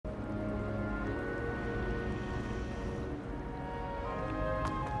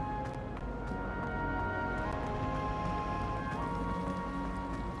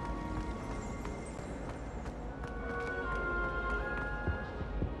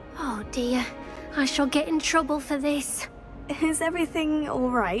Oh dear, I shall get in trouble for this. Is everything all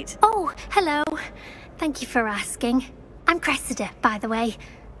right? Oh, hello. Thank you for asking. I'm Cressida, by the way,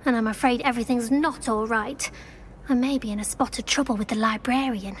 and I'm afraid everything's not all right. I may be in a spot of trouble with the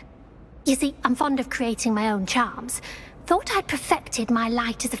librarian. You see, I'm fond of creating my own charms. Thought I'd perfected my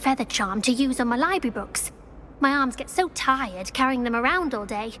light as a feather charm to use on my library books. My arms get so tired carrying them around all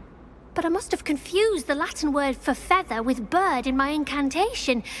day. But I must have confused the Latin word for feather with bird in my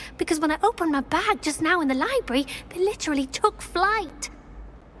incantation, because when I opened my bag just now in the library, they literally took flight.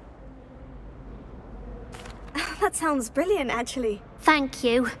 That sounds brilliant, actually. Thank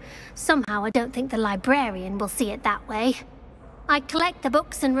you. Somehow I don't think the librarian will see it that way. I collect the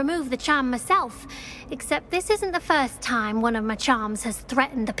books and remove the charm myself, except this isn't the first time one of my charms has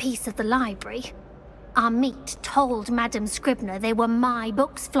threatened the peace of the library. Our meet told Madame Scribner they were my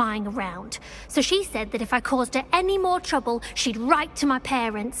books flying around, so she said that if I caused her any more trouble, she'd write to my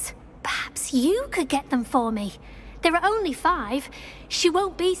parents. Perhaps you could get them for me. There are only 5. She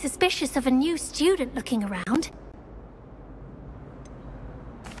won't be suspicious of a new student looking around.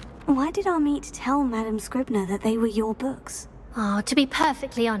 Why did our meet tell Madame Scribner that they were your books? Oh, to be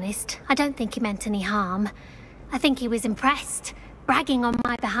perfectly honest, I don't think he meant any harm. I think he was impressed, bragging on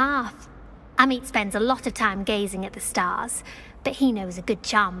my behalf. Amit spends a lot of time gazing at the stars, but he knows a good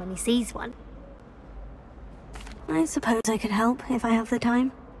charm when he sees one. I suppose I could help if I have the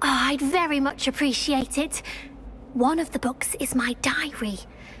time. Oh, I'd very much appreciate it. One of the books is my diary.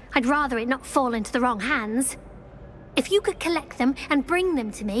 I'd rather it not fall into the wrong hands. If you could collect them and bring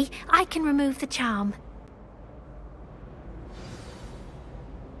them to me, I can remove the charm.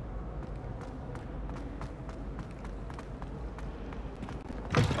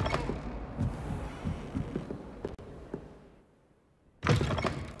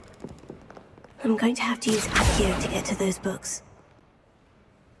 I'm going to have to use Accio to get to those books.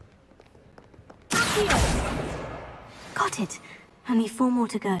 Accio! Got it. Only 4 more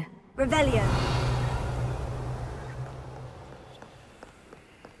to go. Revelio.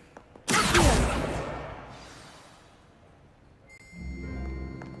 Accio!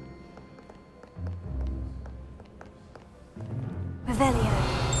 Revelio.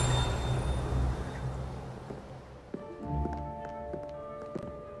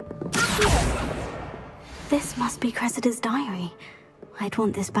 This must be Cressida's diary. I'd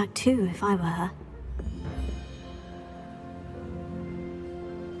want this back too if I were her.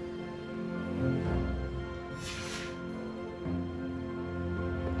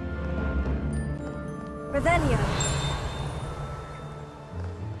 Revelio.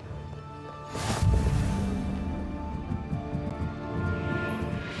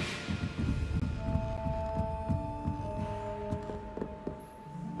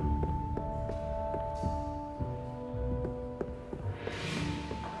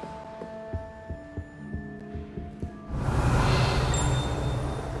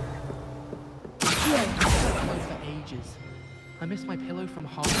 I missed my pillow from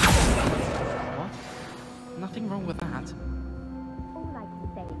Hogwarts. What? Nothing wrong with that. All I can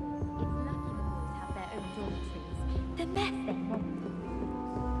say is, it's lucky the boys have their own dormitories. The best they want.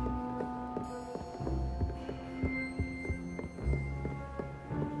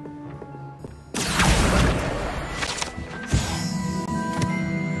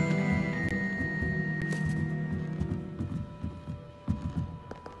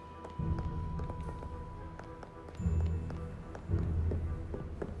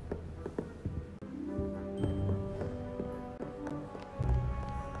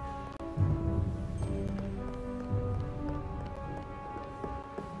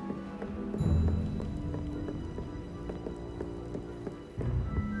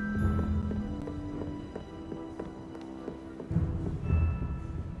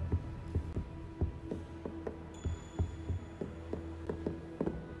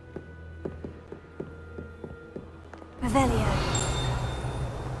 Revelio.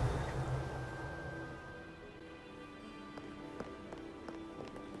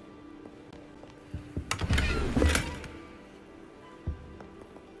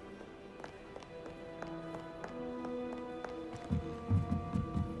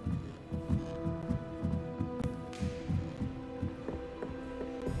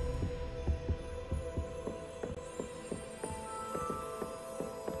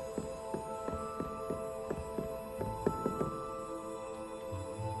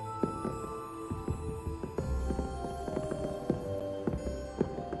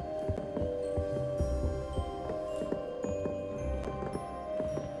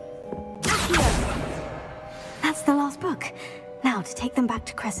 That's the last book. Now to take them back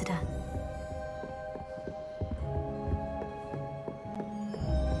to Cressida.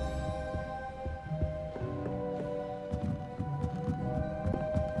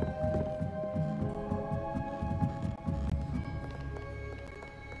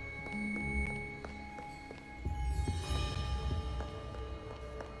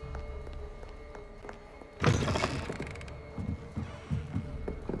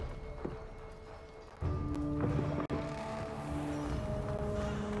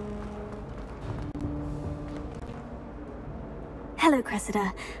 Hello,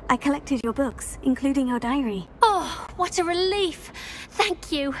 Cressida. I collected your books, including your diary. Oh, what a relief.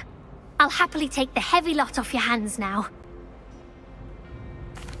 Thank you. I'll happily take the heavy lot off your hands now.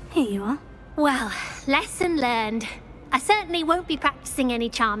 Here you are. Well, lesson learned. I certainly won't be practicing any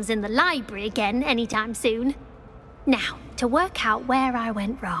charms in the library again anytime soon. Now, to work out where I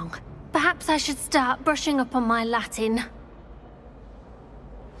went wrong. Perhaps I should start brushing up on my Latin.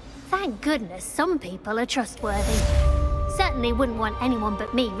 Thank goodness some people are trustworthy. Certainly wouldn't want anyone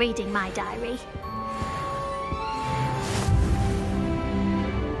but me reading my diary.